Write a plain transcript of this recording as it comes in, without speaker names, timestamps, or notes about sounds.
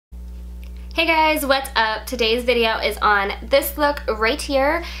Hey guys, what's up? Today's video is on this look right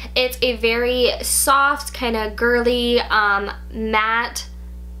here. It's a very soft, kind of girly, matte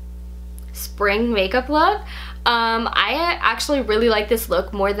spring makeup look. I actually really like this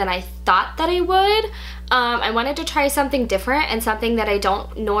look more than I thought that I would. I wanted to try something different and something that I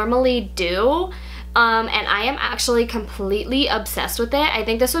don't normally do. And I am actually completely obsessed with it. I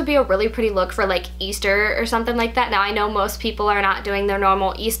think this would be a really pretty look for like Easter or something like that. Now I know most people are not doing their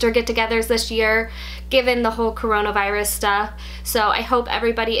normal Easter get-togethers this year given the whole coronavirus stuff. So I hope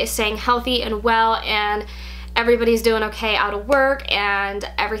everybody is staying healthy and well and everybody's doing okay out of work and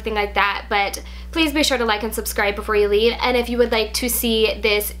everything like that. But please be sure to like and subscribe before you leave. And if you would like to see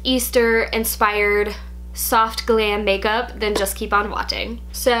this Easter inspired soft glam makeup, then just keep on watching.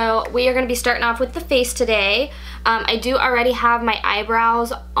 So we are going to be starting off with the face today. I do already have my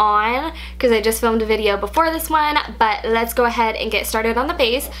eyebrows on because I just filmed a video before this one, but let's go ahead and get started on the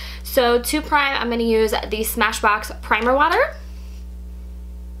base. So to prime, I'm going to use the Smashbox primer water.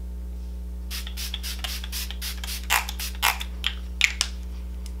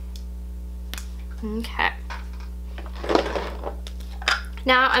 Okay.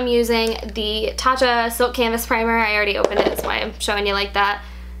 Now I'm using the Tatcha Silk Canvas Primer. I already opened it, that's why I'm showing you like that.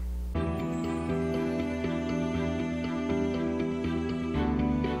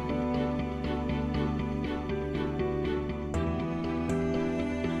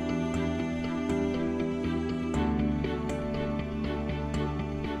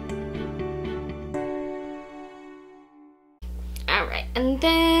 Alright, and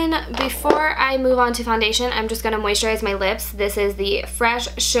then before I move on to foundation, I'm just going to moisturize my lips. This is the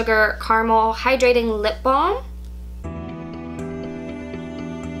Fresh Sugar Caramel Hydrating Lip Balm.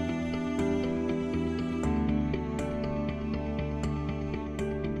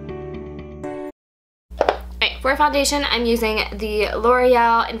 Alright, for foundation, I'm using the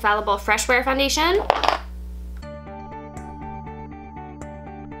L'Oreal Infallible Fresh Wear Foundation.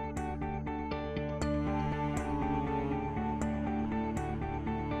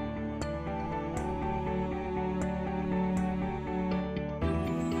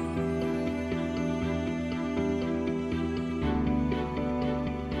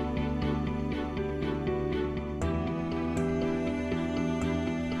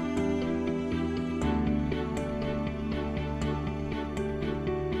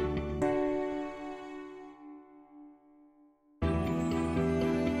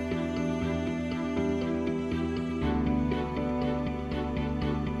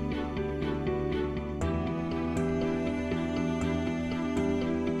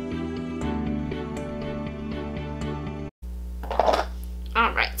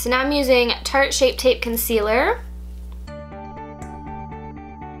 Alright, so now I'm using Tarte Shape Tape Concealer.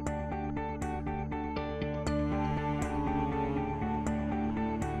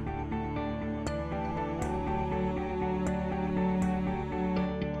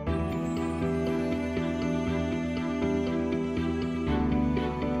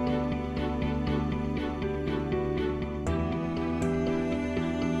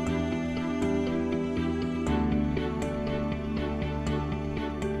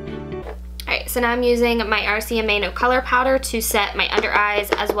 So now I'm using my RCMA No Color Powder to set my under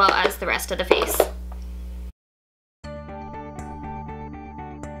eyes as well as the rest of the face.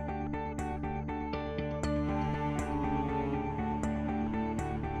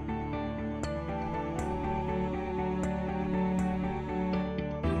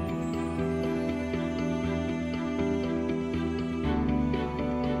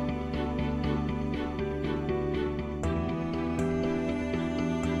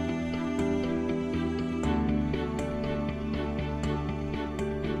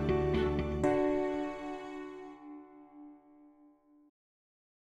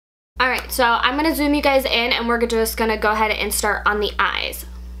 Alright, so I'm going to zoom you guys in and we're just going to go ahead and start on the eyes.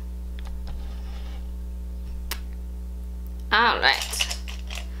 Alright.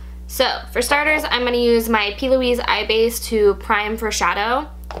 So, for starters, I'm going to use my P. Louise eye base to prime for shadow.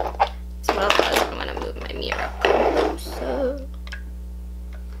 So what else is, I'm going to move my mirror up.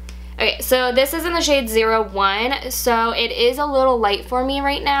 Okay, so this is in the shade 01, so it is a little light for me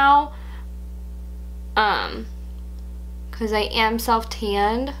right now. Because I am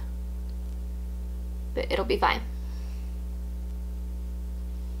self-tanned. But it'll be fine.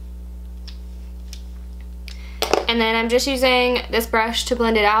 And then I'm just using this brush to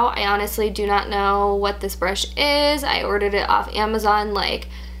blend it out. I honestly do not know what this brush is. I ordered it off Amazon like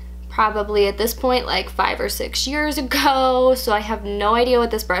probably at this point like 5 or 6 years ago. So I have no idea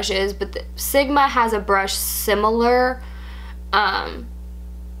what this brush is, but the Sigma has a brush similar. But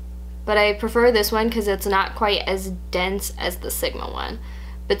I prefer this one because it's not quite as dense as the Sigma one.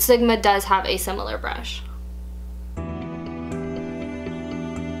 but Sigma does have a similar brush.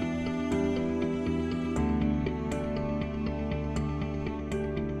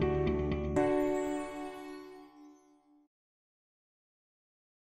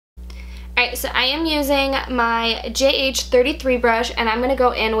 Alright, so I am using my JH33 brush, and I'm going to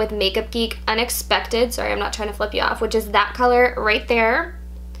go in with Makeup Geek Unexpected. Sorry, I'm not trying to flip you off, which is that color right there.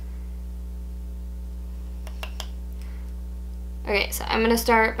 Okay, so I'm going to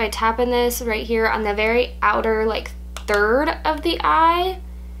start by tapping this right here on the very outer, like, third of the eye.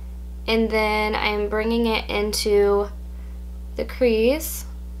 And then I'm bringing it into the crease.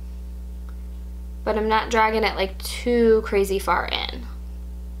 But I'm not dragging it, like, too crazy far in.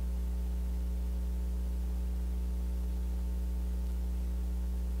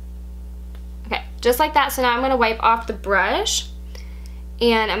 Just like that. So now I'm going to wipe off the brush,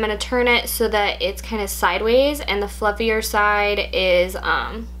 and I'm going to turn it so that it's kind of sideways, and the fluffier side is,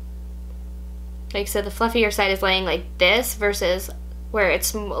 like I said, the fluffier side is laying like this versus where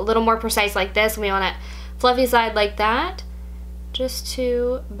it's a little more precise like this. We want it fluffy side like that, just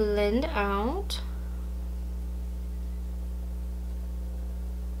to blend out.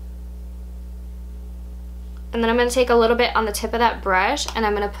 And then I'm going to take a little bit on the tip of that brush, and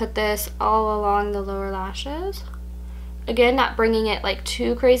I'm going to put this all along the lower lashes. Again, not bringing it like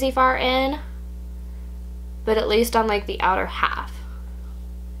too crazy far in, but at least on like the outer half.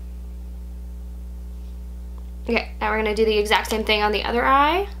 Okay, now we're going to do the exact same thing on the other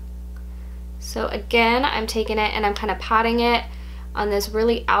eye. So again, I'm taking it and I'm kind of patting it on this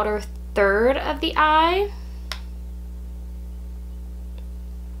really outer third of the eye.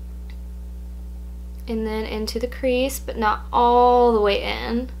 And then into the crease, but not all the way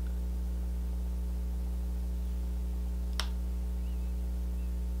in.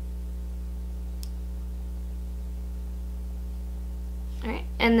 Alright,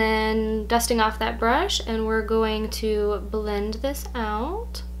 and then dusting off that brush, and we're going to blend this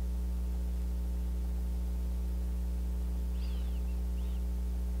out.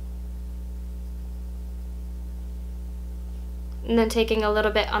 And then taking a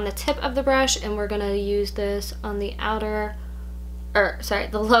little bit on the tip of the brush, and we're going to use this on the outer, or sorry,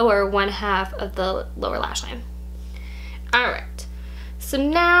 the lower one half of the lower lash line. Alright, so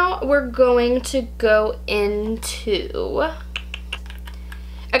now we're going to go into,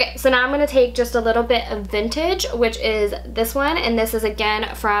 okay, so now I'm going to take just a little bit of Vintage, which is this one, and this is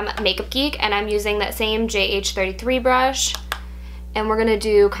again from Makeup Geek, and I'm using that same JH33 brush. And we're going to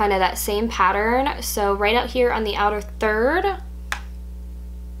do kind of that same pattern, so right out here on the outer third,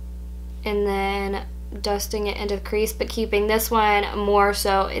 and then dusting it into the crease, but keeping this one more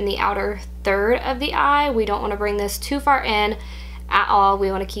so in the outer third of the eye. We don't want to bring this too far in at all.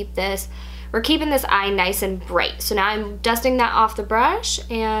 We want to keep this, we're keeping this eye nice and bright. So now I'm dusting that off the brush,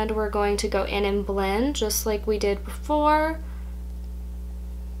 and we're going to go in and blend just like we did before.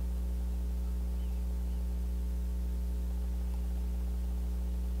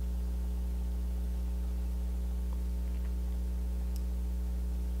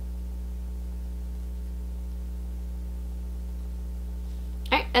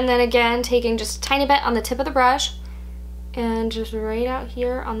 And then again, taking just a tiny bit on the tip of the brush, and just right out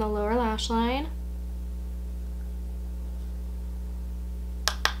here on the lower lash line.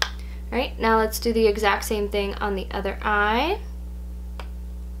 Alright, now let's do the exact same thing on the other eye.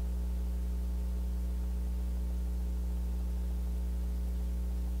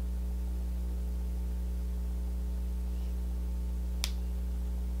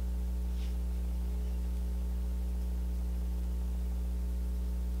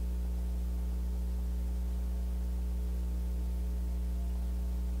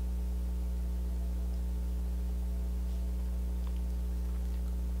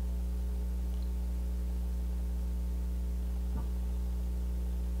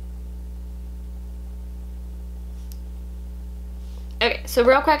 Okay, so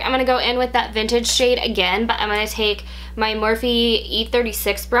real quick, I'm going to go in with that Vintage shade again, but I'm going to take my Morphe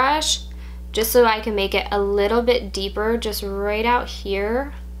E36 brush just so I can make it a little bit deeper, just right out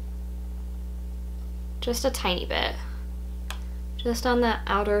here. Just a tiny bit. Just on the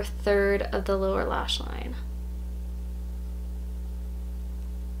outer third of the lower lash line.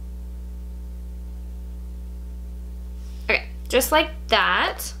 Okay, just like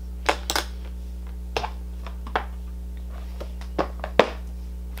that.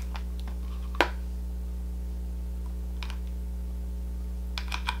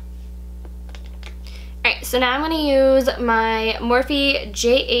 So now I'm going to use my Morphe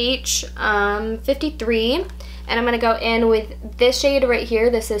JH53, and I'm going to go in with this shade right here.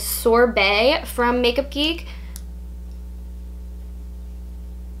 This is Sorbet from Makeup Geek.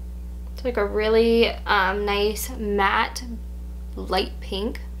 It's like a really nice matte light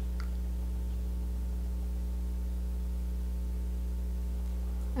pink.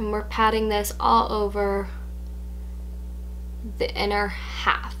 And we're patting this all over the inner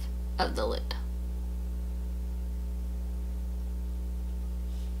half of the lid.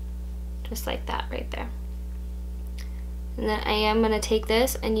 Just like that right there. And then I am going to take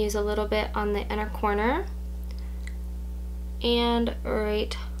this and use a little bit on the inner corner and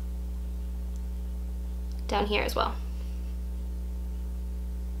right down here as well.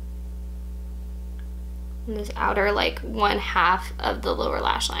 And this outer like 1/2 of the lower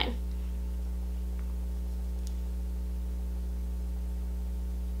lash line.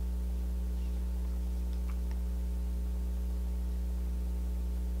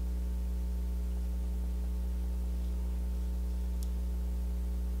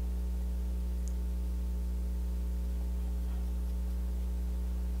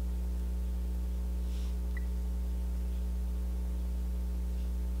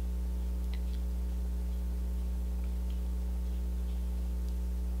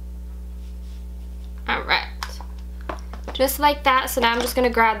 Alright, just like that. So now I'm just going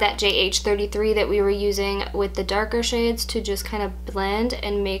to grab that JH33 that we were using with the darker shades to just kind of blend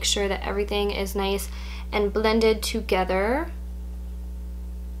and make sure that everything is nice and blended together.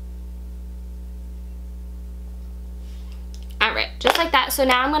 Alright, just like that. So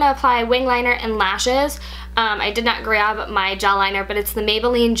now I'm going to apply wing liner and lashes. I did not grab my gel liner, but it's the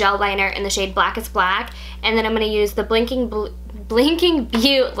Maybelline gel liner in the shade Blackest Black. And then I'm going to use the Blinking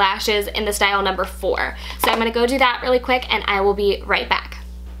Beaute lashes in the style number 4. So I'm going to go do that really quick and I will be right back.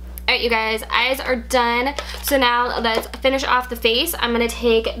 Alright you guys, eyes are done. So now let's finish off the face. I'm going to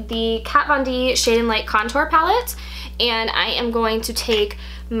take the Kat Von D Shade and Light Contour Palette and I am going to take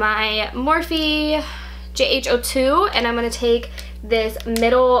my Morphe JH02 and I'm going to take this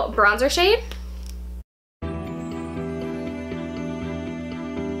middle bronzer shade.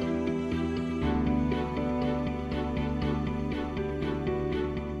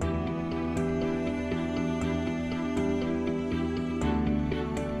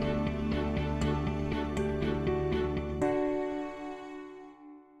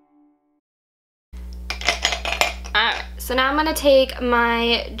 Alright, so now I'm going to take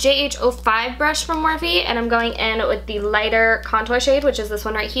my JH05 brush from Morphe and I'm going in with the lighter contour shade, which is this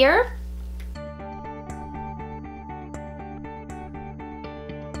one right here.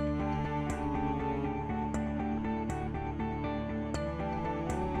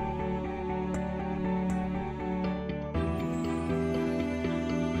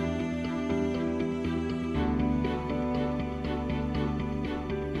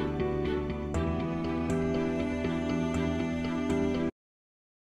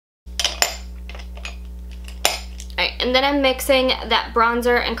 And then I'm mixing that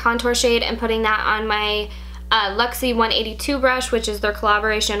bronzer and contour shade and putting that on my Luxie 182 brush, which is their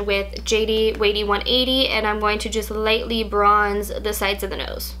collaboration with Jade Daugherty 180, and I'm going to just lightly bronze the sides of the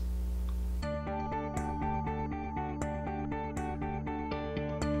nose.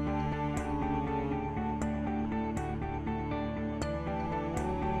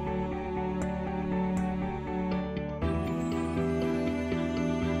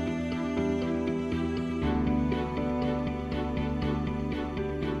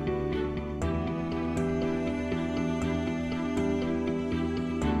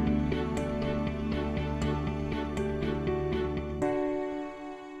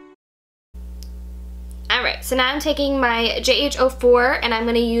 Alright, so now I'm taking my JH04 and I'm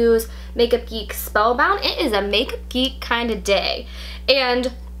going to use Makeup Geek Spellbound. It is a Makeup Geek kind of day.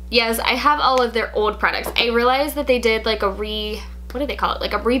 And yes, I have all of their old products. I realized that they did like a what do they call it?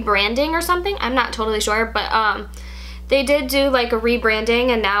 Like a rebranding or something? I'm not totally sure, but they did do like a rebranding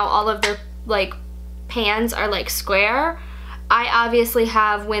and now all of their like pans are like square. I obviously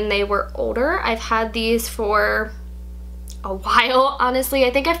have when they were older. I've had these for a while, honestly.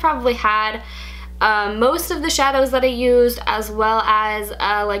 I think I've probably had most of the shadows that I used, as well as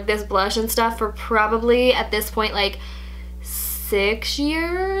like this blush and stuff, for probably at this point like 6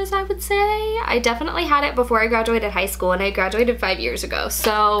 years, I would say. I definitely had it before I graduated high school, and I graduated 5 years ago,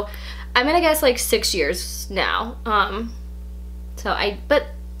 so I'm gonna guess like 6 years now. But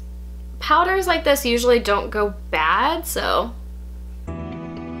powders like this usually don't go bad, so.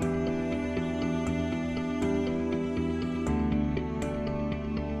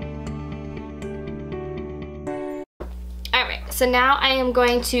 Alright, so now I am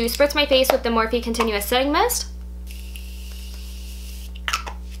going to spritz my face with the Morphe Continuous Setting Mist.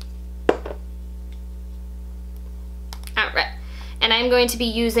 Alright, and I I'm going to be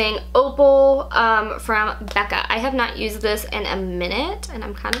using Opal from Becca. I have not used this in a minute, and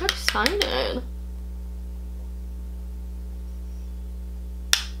I'm kind of excited.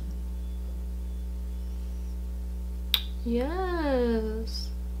 Yes.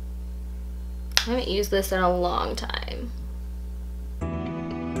 I haven't used this in a long time.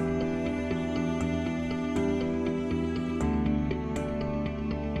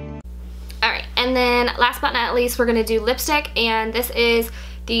 Alright, and then last but not least, we're going to do lipstick, and this is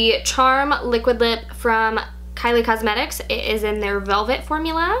the Charm Liquid Lip from Kylie Cosmetics. It is in their Velvet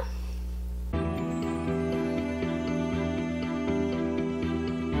formula.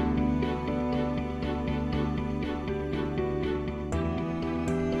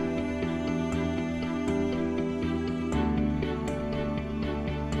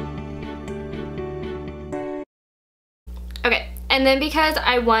 Okay, and then because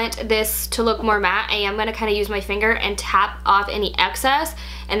I want this to look more matte, I am going to kind of use my finger and tap off any excess,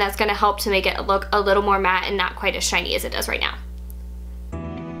 and that's going to help to make it look a little more matte and not quite as shiny as it does right now.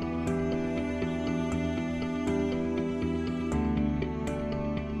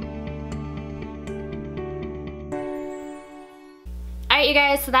 Alright you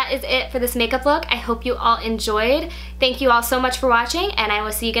guys, so that is it for this makeup look. I hope you all enjoyed. Thank you all so much for watching, and I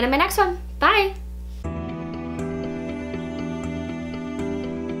will see you again in my next one. Bye!